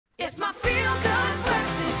It's my feel-good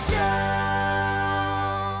breakfast show.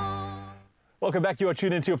 Welcome back. You are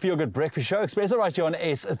tuned into your Feel Good Breakfast Show. Expresso right here on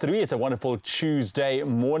S3. It's a wonderful Tuesday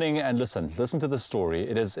morning. And listen to the story.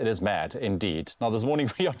 It is mad indeed. Now, this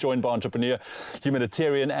morning we are joined by entrepreneur,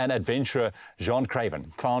 humanitarian and adventurer Jean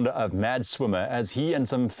Craven, founder of Madswimmer, as he and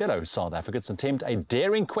some fellow South Africans attempt a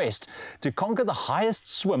daring quest to conquer the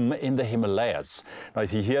highest swim in the Himalayas. Now,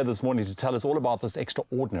 he's here this morning to tell us all about this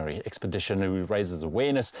extraordinary expedition who raises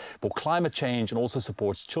awareness for climate change and also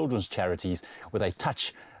supports children's charities with a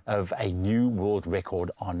touch of a new world record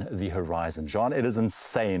on the horizon. Jean, it is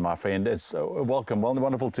insane, my friend. It's welcome.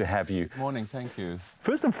 Wonderful to have you. Morning, thank you.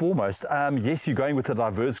 First and foremost, yes, you're going with a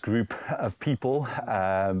diverse group of people,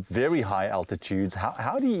 very high altitudes.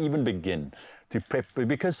 How do you even begin to prep?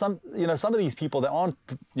 Because some of these people, they aren't,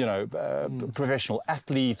 professional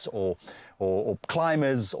athletes or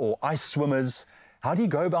climbers or ice swimmers. How do you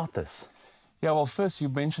go about this? Yeah, well, first you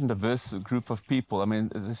mentioned a diverse group of people. I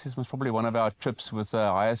mean, this is most probably one of our trips with the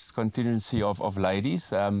highest contingency of ladies.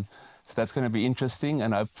 So that's going to be interesting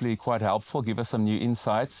and hopefully quite helpful, give us some new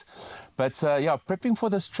insights. But yeah, prepping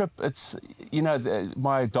for this trip, it's,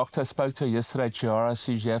 my doctor spoke to her yesterday, Chiara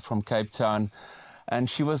Sigia from Cape Town, and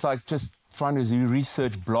she was like just trying to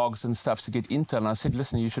research blogs and stuff to get intel. And I said,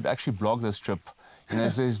 listen, you should actually blog this trip.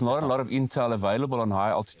 There's not a lot of intel available on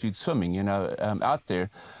high altitude swimming, out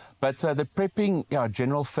there. But the prepping,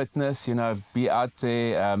 general fitness, be out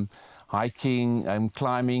there, hiking,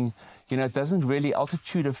 climbing, it doesn't really,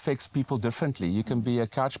 altitude affects people differently. You can be a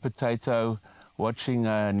couch potato watching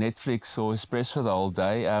Netflix or Expresso the whole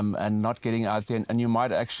day and not getting out there. And you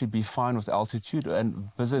might actually be fine with altitude and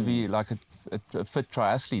vis-a-vis like a fit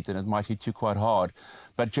triathlete, and it might hit you quite hard.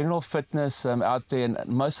 But general fitness out there, and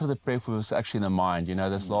most of the prep was actually in the mind.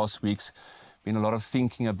 This last week's been a lot of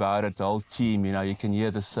thinking about it, the whole team. You can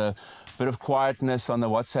hear this bit of quietness on the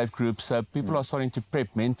WhatsApp group. So people are starting to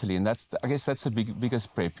prep mentally, and I guess that's the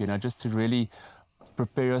biggest prep. Just to really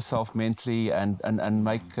prepare yourself mentally and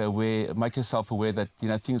make yourself aware that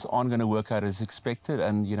things aren't going to work out as expected,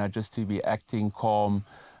 and just to be acting calm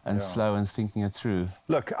and slow and thinking it through.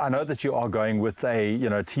 Look, I know that you are going with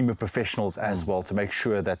a team of professionals as well to make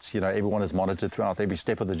sure that everyone is monitored throughout every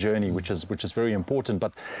step of the journey, which is very important.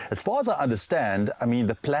 But as far as I understand, I mean,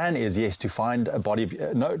 the plan is to find a body of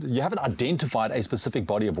you haven't identified a specific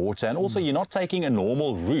body of water, and also you're not taking a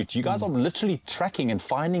normal route. You guys are literally tracking and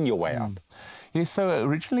finding your way up. Yes, so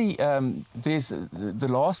originally there's the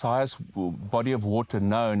last highest body of water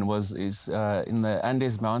known is in the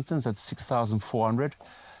Andes Mountains at 6,400.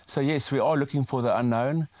 So yes, we are looking for the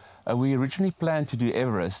unknown. We originally planned to do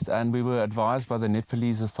Everest, and we were advised by the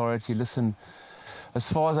Nepalese authority, listen,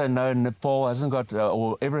 as far as I know, Nepal hasn't got,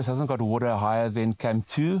 or Everest hasn't got water higher than Camp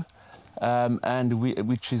 2,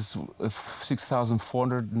 which is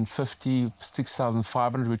 6,450,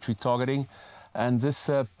 6,500, which we're targeting. And this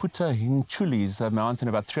Puta Hinchuli is a mountain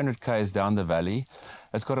about 300 km down the valley.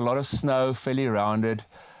 It's got a lot of snow, fairly rounded.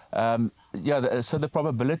 So the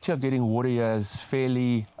probability of getting water here is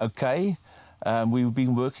fairly okay. We've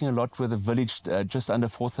been working a lot with a village just under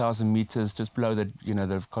 4,000 meters, just below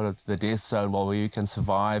they've called it the death zone, where you can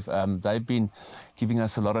survive. They've been giving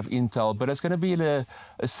us a lot of intel, but it's going to be a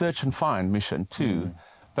search and find mission too.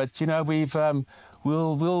 But we're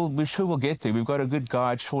sure we'll get there. We've got a good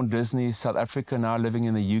guide, Sean Disney, South Africa, now living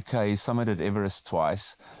in the UK. He's summited Everest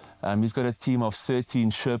twice. He's got a team of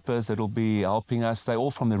 13 Sherpas that will be helping us. They're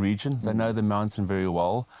all from the region. They know the mountain very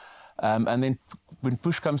well. And then when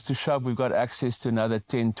push comes to shove, we've got access to another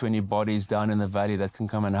 10, 20 bodies down in the valley that can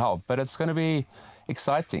come and help. But it's going to be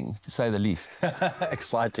exciting, to say the least.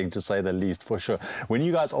 Exciting, to say the least, for sure. When are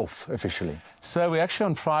you guys off officially? So we're actually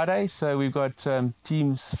on Friday. So we've got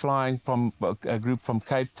teams flying from a group from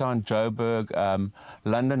Cape Town, Joburg,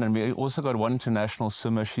 London, and we also got one international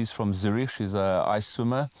swimmer. She's from Zurich. She's an ice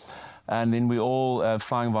swimmer. And then we're all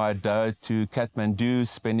flying via Doha to Kathmandu,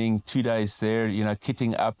 spending 2 days there,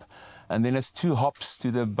 kitting up. And then it's 2 hops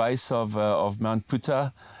to the base of Mount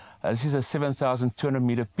Puta. This is a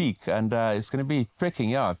 7,200-meter peak, and it's going to be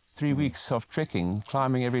trekking, 3 weeks of trekking,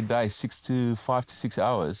 climbing every day, 5 to 6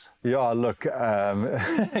 hours. Yeah, look, you're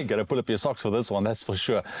going to pull up your socks for this one, that's for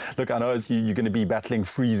sure. Look, I know you're going to be battling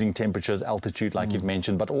freezing temperatures, altitude, like you've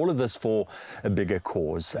mentioned, but all of this for a bigger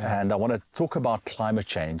cause. And I want to talk about climate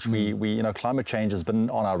change. Climate change has been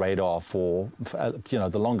on our radar for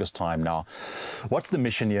the longest time now. What's the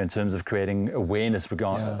mission here in terms of creating awareness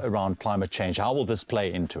around climate change? How will this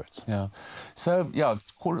play into it? Yeah, so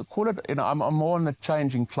call it. I'm more on the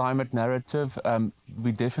changing climate narrative.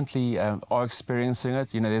 We definitely are experiencing it.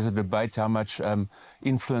 There's a debate how much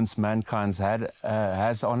influence mankind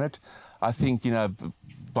has on it. I think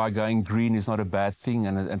by going green is not a bad thing,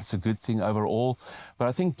 and it's a good thing overall. But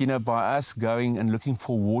I think, by us going and looking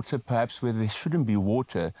for water, perhaps where there shouldn't be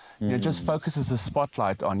water, just focuses the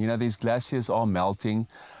spotlight on, these glaciers are melting.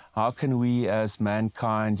 How can we as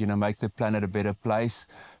mankind, make the planet a better place?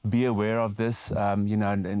 Be aware of this,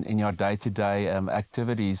 in your day-to-day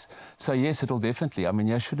activities. So yes, it'll definitely,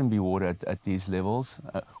 there shouldn't be water at these levels.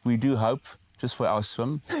 We do hope, just for our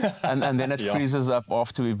swim, and then it freezes up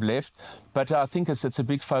after we've left. But I think it's a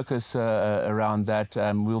big focus around that.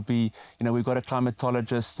 We'll be, we've got a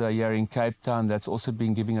climatologist here in Cape Town that's also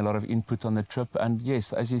been giving a lot of input on the trip. And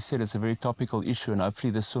yes, as you said, it's a very topical issue, and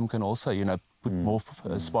hopefully the swim can also, put more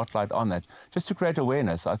spotlight on that, just to create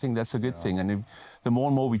awareness. I think that's a good thing. And the more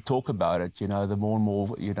and more we talk about it, the more and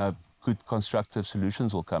more, good constructive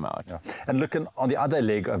solutions will come out. Yeah. And looking on the other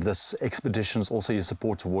leg of this expedition is also your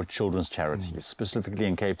support towards children's charities, specifically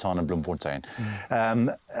in Cape Town and Bloemfontein.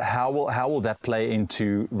 How will that play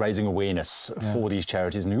into raising awareness for these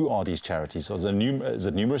charities, and who are these charities? Is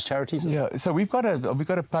it numerous charities? Yeah, so we've got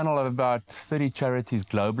a panel of about 30 charities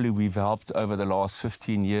globally we've helped over the last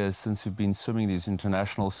 15 years since we've been swimming these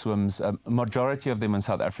international swims. A majority of them in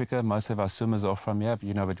South Africa. Most of our swimmers are from here,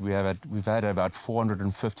 but we've had about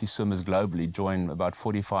 450 swimmers globally join about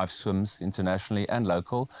 45 swims internationally and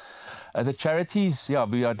local. The charities,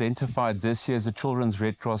 we identified this year as the Children's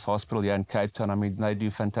Red Cross Hospital here in Cape Town. they do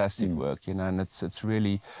fantastic work, and it's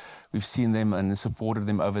really, we've seen them and supported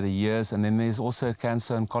them over the years. And then there's also a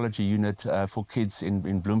cancer oncology unit for kids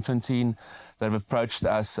in Bloemfontein that have approached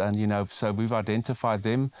us, and so we've identified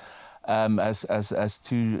them as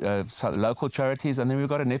two local charities, and then we've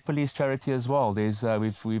got a Nepalese charity as well. There's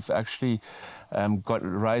we've actually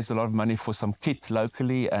raised a lot of money for some kit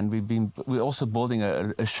locally, and we're also building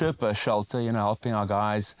a Sherpa shelter, helping our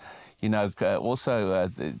guys, also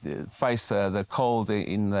face the cold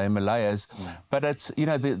in the Himalayas. But it's,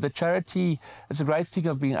 the charity, it's a great thing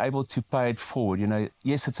of being able to pay it forward.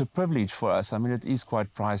 Yes, it's a privilege for us. it is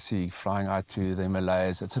quite pricey flying out to the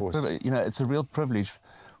Himalayas. It's a real privilege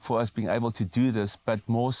for us being able to do this, but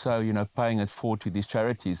more so, paying it forward to these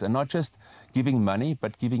charities, and not just giving money,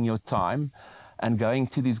 but giving your time and going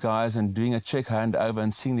to these guys and doing a check handover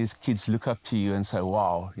and seeing these kids look up to you and say,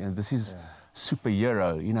 wow, this is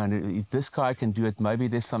superhero, and if this guy can do it, maybe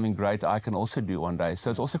there's something great I can also do one day. So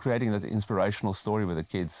it's also creating that inspirational story with the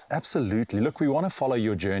kids. Absolutely. Look, we want to follow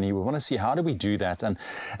your journey. We want to see, how do we do that, and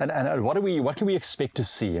what can we expect to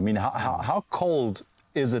see? How cold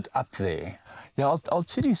is it up there? Yeah, I'll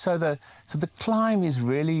tell you. So the climb is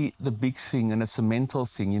really the big thing, and it's a mental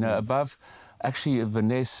thing. Above, actually,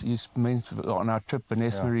 Vanessa, on our trip,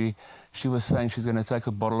 Vanessa Marie, she was saying she's going to take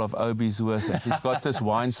a bottle of Obi's with her. She's got this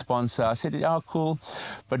wine sponsor. I said, yeah, cool.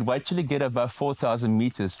 But wait till you get above 4,000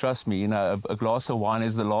 meters. Trust me, a glass of wine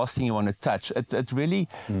is the last thing you want to touch. It really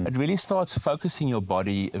starts focusing your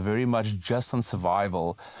body very much just on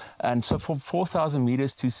survival. And so from 4,000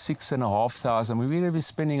 meters to 6,500, we're going to be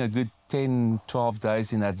spending a good 10, 12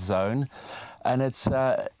 days in that zone. And it's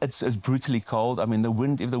brutally cold. The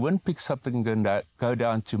wind, if the wind picks up, it can go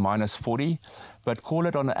down to -40. But call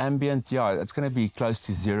it on an ambient, it's going to be close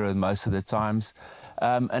to zero most of the times.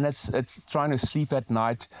 And it's trying to sleep at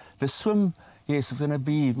night. The swim, yes, it's going to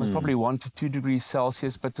be probably 1 to 2 degrees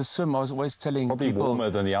Celsius, but the swim, I was always telling probably people... warmer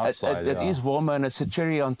than the outside. It is warmer, and it's a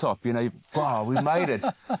cherry on top. Wow, we made it.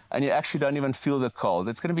 And you actually don't even feel the cold.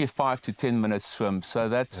 It's going to be a 5 to 10 minute swim. So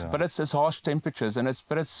that's, but it's harsh temperatures, and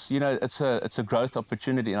it's a growth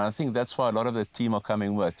opportunity. And I think that's why a lot of the team are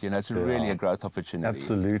coming with. It's really a growth opportunity.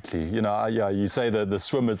 Absolutely. You say that the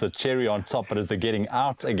swim is the cherry on top, but it's the getting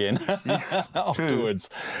out again afterwards.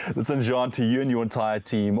 Listen, Jean, to you and your entire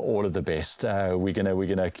team, all of the best. We're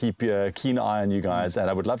gonna keep a keen eye on you guys, and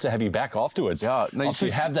I would love to have you back afterwards. Yeah, no, after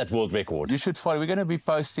you have that world record. You should follow. We're going to be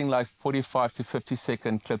posting like 45 to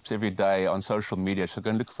 50-second clips every day on social media. So go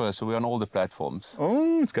and look for us. So we're on all the platforms.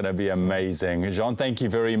 Oh, it's going to be amazing. Jean, thank you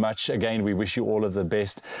very much. Again, we wish you all of the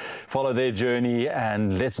best. Follow their journey,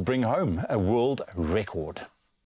 and let's bring home a world record.